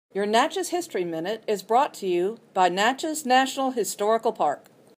Your Natchez History Minute is brought to you by Natchez National Historical Park.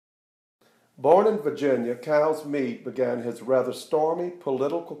 Born in Virginia, Cowles Mead began his rather stormy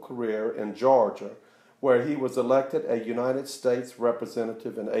political career in Georgia, where he was elected a United States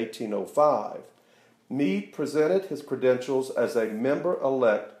Representative in 1805. Mead presented his credentials as a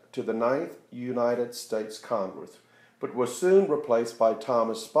member-elect to the 9th United States Congress, but was soon replaced by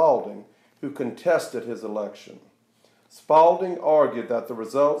Thomas Spalding, who contested his election. Spalding argued that the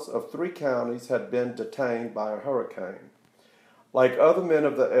results of 3 counties had been detained by a hurricane. Like other men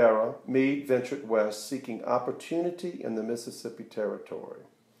of the era, Mead ventured west seeking opportunity in the Mississippi Territory.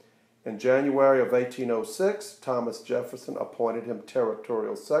 In January of 1806, Thomas Jefferson appointed him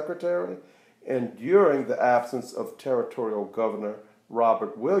territorial secretary, and during the absence of territorial governor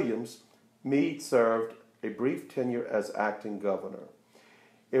Robert Williams, Mead served a brief tenure as acting governor.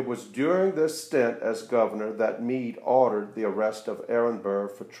 It was during this stint as governor that Mead ordered the arrest of Aaron Burr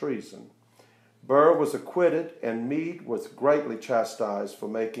for treason. Burr was acquitted, and Mead was greatly chastised for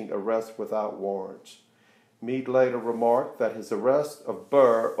making arrests without warrants. Mead later remarked that his arrest of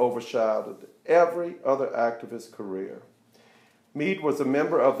Burr overshadowed every other act of his career. Mead was a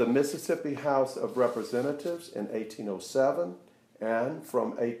member of the Mississippi House of Representatives in 1807 and from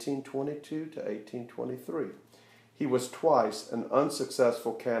 1822 to 1823. He was twice an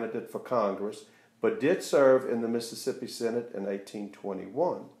unsuccessful candidate for Congress, but did serve in the Mississippi Senate in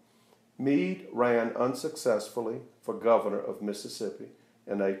 1821. Mead ran unsuccessfully for governor of Mississippi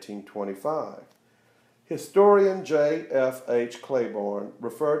in 1825. Historian J.F.H. Claiborne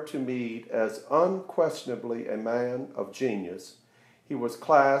referred to Mead as unquestionably a man of genius. He was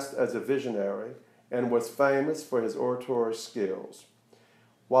classed as a visionary and was famous for his oratory skills.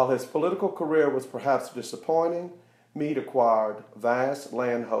 While his political career was perhaps disappointing, Mead acquired vast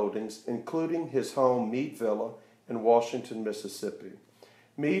land holdings, including his home Mead Villa in Washington, Mississippi.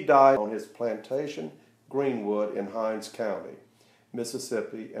 Mead died on his plantation, Greenwood, in Hinds County,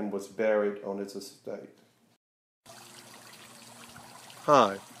 Mississippi, and was buried on his estate.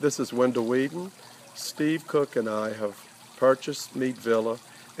 Hi, this is Windell Weeden. Steve Cook and I have purchased Mead Villa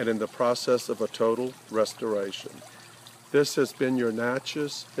and in the process of a total restoration. This has been your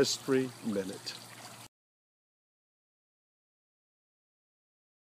Natchez History Minute.